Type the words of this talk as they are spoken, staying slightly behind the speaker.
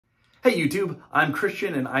Hey YouTube, I'm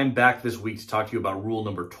Christian and I'm back this week to talk to you about rule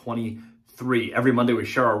number 23. Every Monday we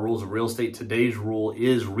share our rules of real estate. Today's rule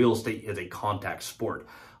is real estate is a contact sport.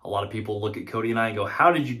 A lot of people look at Cody and I and go,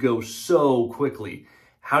 how did you go so quickly?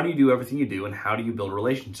 How do you do everything you do and how do you build a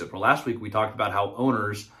relationship? Well, last week we talked about how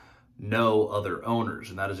owners know other owners,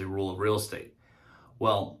 and that is a rule of real estate.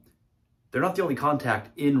 Well, they're not the only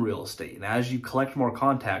contact in real estate, and as you collect more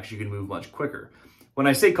contacts, you can move much quicker. When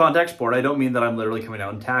I say contact sport, I don't mean that I'm literally coming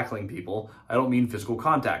out and tackling people. I don't mean physical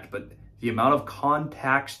contact, but the amount of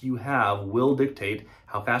contacts you have will dictate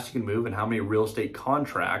how fast you can move and how many real estate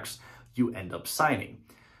contracts you end up signing.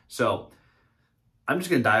 So I'm just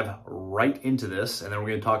going to dive right into this, and then we're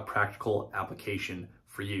going to talk practical application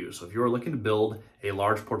for you. So if you're looking to build a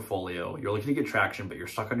large portfolio, you're looking to get traction, but you're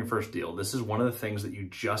stuck on your first deal, this is one of the things that you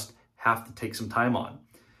just have to take some time on.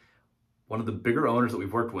 One of the bigger owners that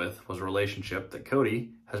we've worked with was a relationship that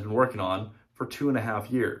Cody has been working on for 2.5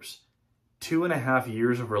 years. 2.5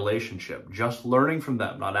 years of relationship, just learning from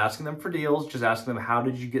them, not asking them for deals, just asking them, how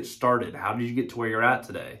did you get started? How did you get to where you're at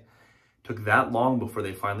today? Took that long before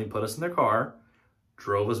they finally put us in their car,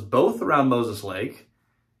 drove us both around Moses Lake.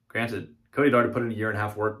 Granted, Cody had already put in 1.5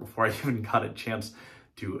 years work before I even got a chance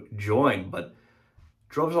to join, but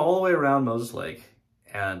drove us all the way around Moses Lake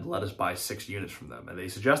and let us buy 6 units from them. And they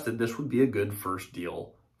suggested this would be a good first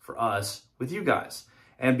deal for us with you guys.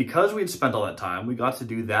 And because we had spent all that time, we got to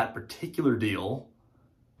do that particular deal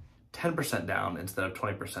 10% down instead of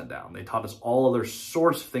 20% down. They taught us all other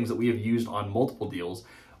sorts of things that we have used on multiple deals,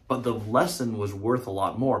 but the lesson was worth a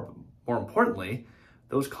lot more. But more importantly,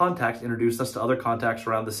 those contacts introduced us to other contacts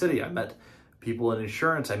around the city. I met people in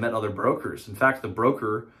insurance. I met other brokers. In fact, the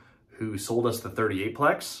broker who sold us the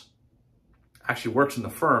 38-plex actually works in the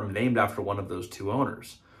firm named after one of those 2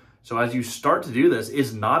 owners. So as you start to do this,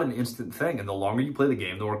 it's not an instant thing. And the longer you play the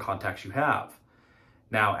game, the more contacts you have.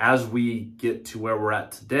 Now, as we get to where we're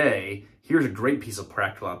at today, here's a great piece of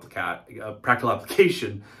practical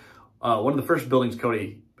application. One of the first buildings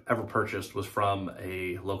Cody ever purchased was from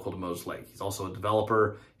a local to Moses Lake. He's also a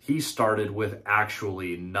developer. He started with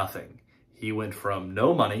actually nothing. He went from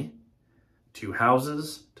no money to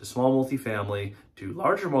houses, to small multifamily, to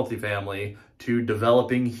larger multifamily, to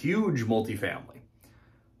developing huge multifamily.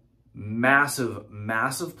 Massive,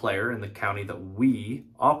 massive player in the county that we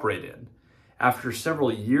operate in. After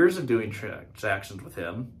several years of doing transactions with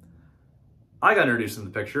him, I got introduced in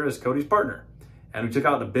the picture as Cody's partner. And we took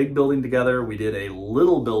out a big building together. We did a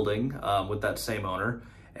little building with that same owner,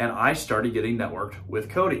 and I started getting networked with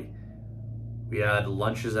Cody. We had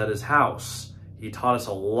lunches at his house. He taught us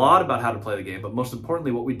a lot about how to play the game, but most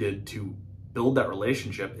importantly, what we did to build that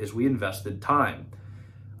relationship is we invested time.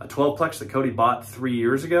 A 12-plex that Cody bought 3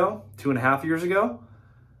 years ago, 2.5 years ago,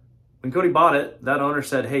 when Cody bought it, that owner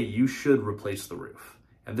said, hey, you should replace the roof.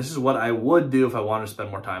 And this is what I would do if I wanted to spend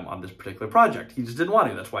more time on this particular project. He just didn't want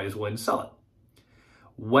to. That's why he was willing to sell it.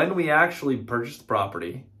 When we actually purchased the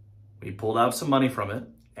property, we pulled out some money from it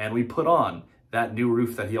and we put on that new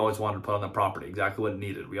roof that he always wanted to put on the property, exactly what it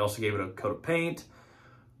needed. We also gave it a coat of paint,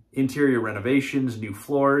 interior renovations, new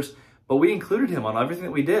floors, but we included him on everything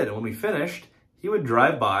that we did. And when we finished, he would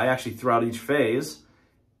drive by, actually throughout each phase,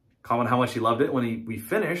 comment how much he loved it. When we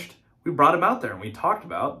finished, we brought him out there and we talked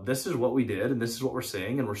about, this is what we did and this is what we're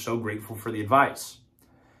seeing, and we're so grateful for the advice.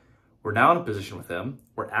 We're now in a position with him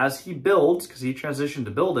where as he builds, because he transitioned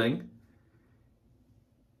to building,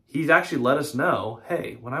 he's actually let us know,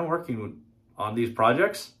 hey, when I'm working on these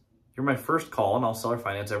projects, you're my first call and I'll seller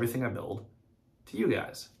finance everything I build to you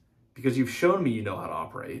guys because you've shown me you know how to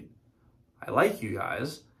operate. I like you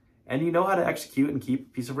guys and you know how to execute and keep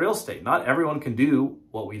a piece of real estate. Not everyone can do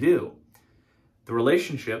what we do. The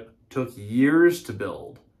relationship took years to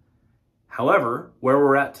build. However, where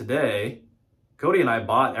we're at today, Cody and I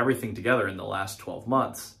bought everything together in the last 12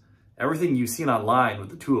 months. Everything you've seen online with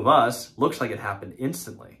the 2 of us looks like it happened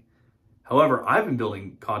instantly. However, I've been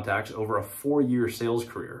building contacts over a 4-year sales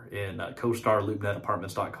career in CoStar,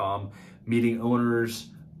 LoopNetApartments.com, meeting owners,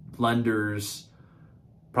 lenders,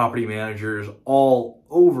 property managers all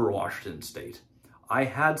over Washington State. I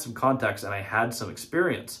had some contacts and I had some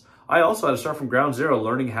experience. I also had to start from ground zero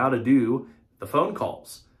learning how to do the phone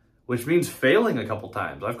calls, which means failing a couple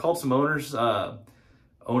times. I've called some owners, own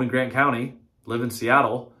in Grant County, live in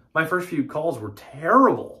Seattle. My first few calls were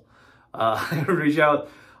terrible. I would reach out.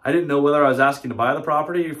 I didn't know whether I was asking to buy the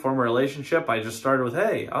property, form a relationship. I just started with,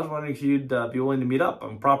 hey, I was wondering if you'd be willing to meet up.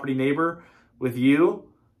 I'm a property neighbor with you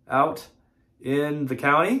out in the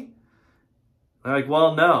county. They're like,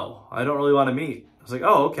 well, no, I don't really want to meet. I was like,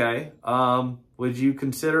 oh, okay. Would you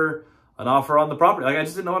consider an offer on the property? Like, I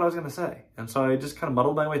just didn't know what I was going to say. And so I just kind of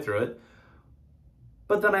muddled my way through it.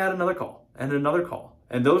 But then I had another call and another call.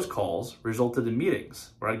 And those calls resulted in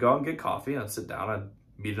meetings where I'd go out and get coffee, and I'd sit down and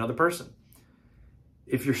meet another person.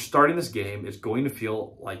 If you're starting this game, it's going to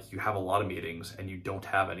feel like you have a lot of meetings and you don't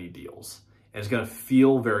have any deals. And it's going to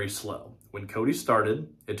feel very slow. When Cody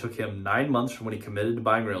started, it took him 9 months from when he committed to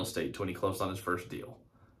buying real estate to when he closed on his first deal.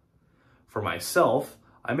 For myself,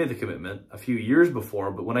 I made the commitment a few years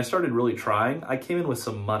before, but when I started really trying, I came in with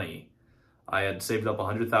some money. I had saved up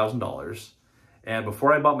 $100,000. And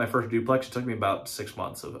before I bought my first duplex, it took me about 6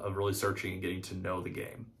 months of really searching and getting to know the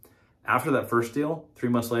game. After that first deal, 3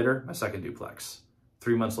 months later, my second duplex.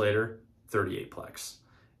 3 months later, 38plex.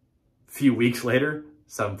 A few weeks later,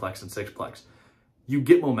 7plex and 6plex. You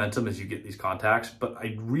get momentum as you get these contacts, but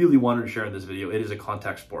I really wanted to share in this video, it is a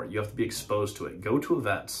contact sport. You have to be exposed to it. Go to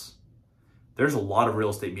events. There's a lot of real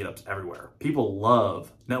estate meetups everywhere. People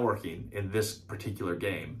love networking in this particular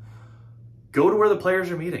game. Go to where the players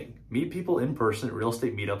are meeting. Meet people in person at real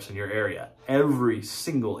estate meetups in your area. Every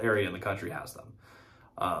single area in the country has them.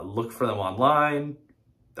 Look for them online.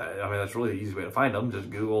 I mean, that's really the easy way to find them. Just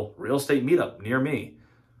Google real estate meetup near me.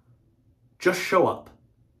 Just show up.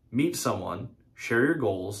 Meet someone. Share your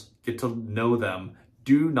goals. Get to know them.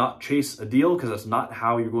 Do not chase a deal because that's not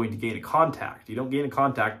how you're going to gain a contact. You don't gain a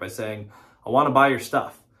contact by saying, I want to buy your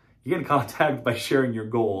stuff. You get a contact by sharing your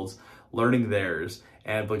goals, learning theirs,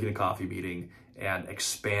 and booking a coffee meeting and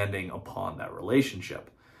expanding upon that relationship.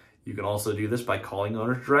 You can also do this by calling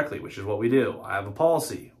owners directly, which is what we do. I have a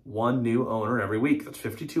policy, 1 new owner every week. That's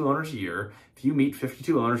 52 owners a year. If you meet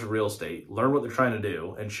 52 owners of real estate, learn what they're trying to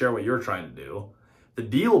do, and share what you're trying to do, the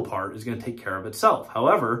deal part is going to take care of itself.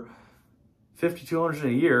 However, 52 owners in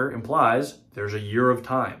a year implies there's a year of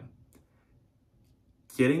time.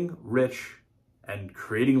 Getting rich and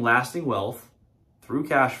creating lasting wealth through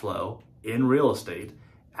cash flow in real estate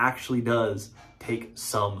actually does take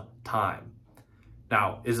some time.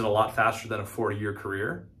 Now, is it a lot faster than a 40-year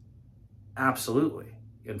career? Absolutely.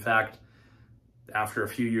 In fact, after a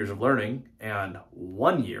few years of learning and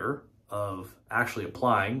 1 year of actually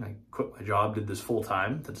applying, I quit my job, did this full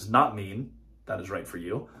time. That does not mean that is right for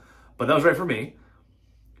you, but that was right for me.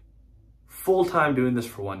 Full time doing this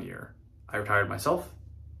for 1 year. I retired myself,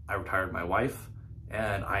 I retired my wife,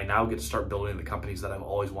 and I now get to start building the companies that I've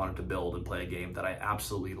always wanted to build and play a game that I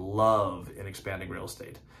absolutely love in expanding real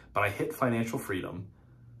estate. But I hit financial freedom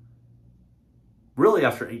really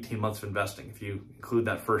after 18 months of investing. If you include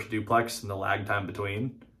that first duplex and the lag time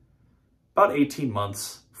between, about 18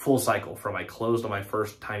 months full cycle from I closed on my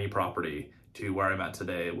first tiny property to where I'm at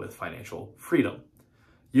today with financial freedom.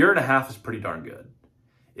 Year and a half is pretty darn good.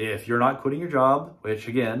 If you're not quitting your job, which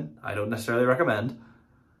again, I don't necessarily recommend,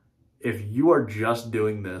 if you are just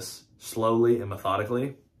doing this slowly and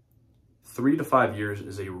methodically, 3 to 5 years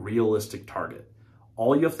is a realistic target.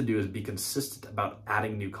 All you have to do is be consistent about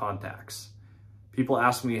adding new contacts. People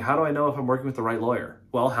ask me, how do I know if I'm working with the right lawyer?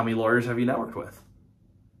 Well, how many lawyers have you networked with?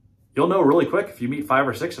 You'll know really quick if you meet 5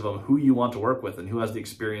 or 6 of them who you want to work with and who has the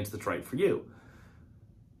experience that's right for you.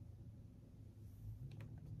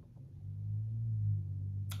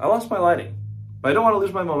 I lost my lighting, but I don't want to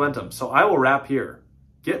lose my momentum, so I will wrap here.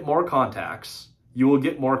 Get more contacts. You will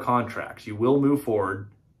get more contracts. You will move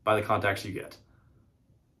forward by the contacts you get.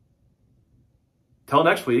 Till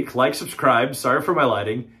next week, like, subscribe. Sorry for my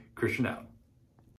lighting. Christian out.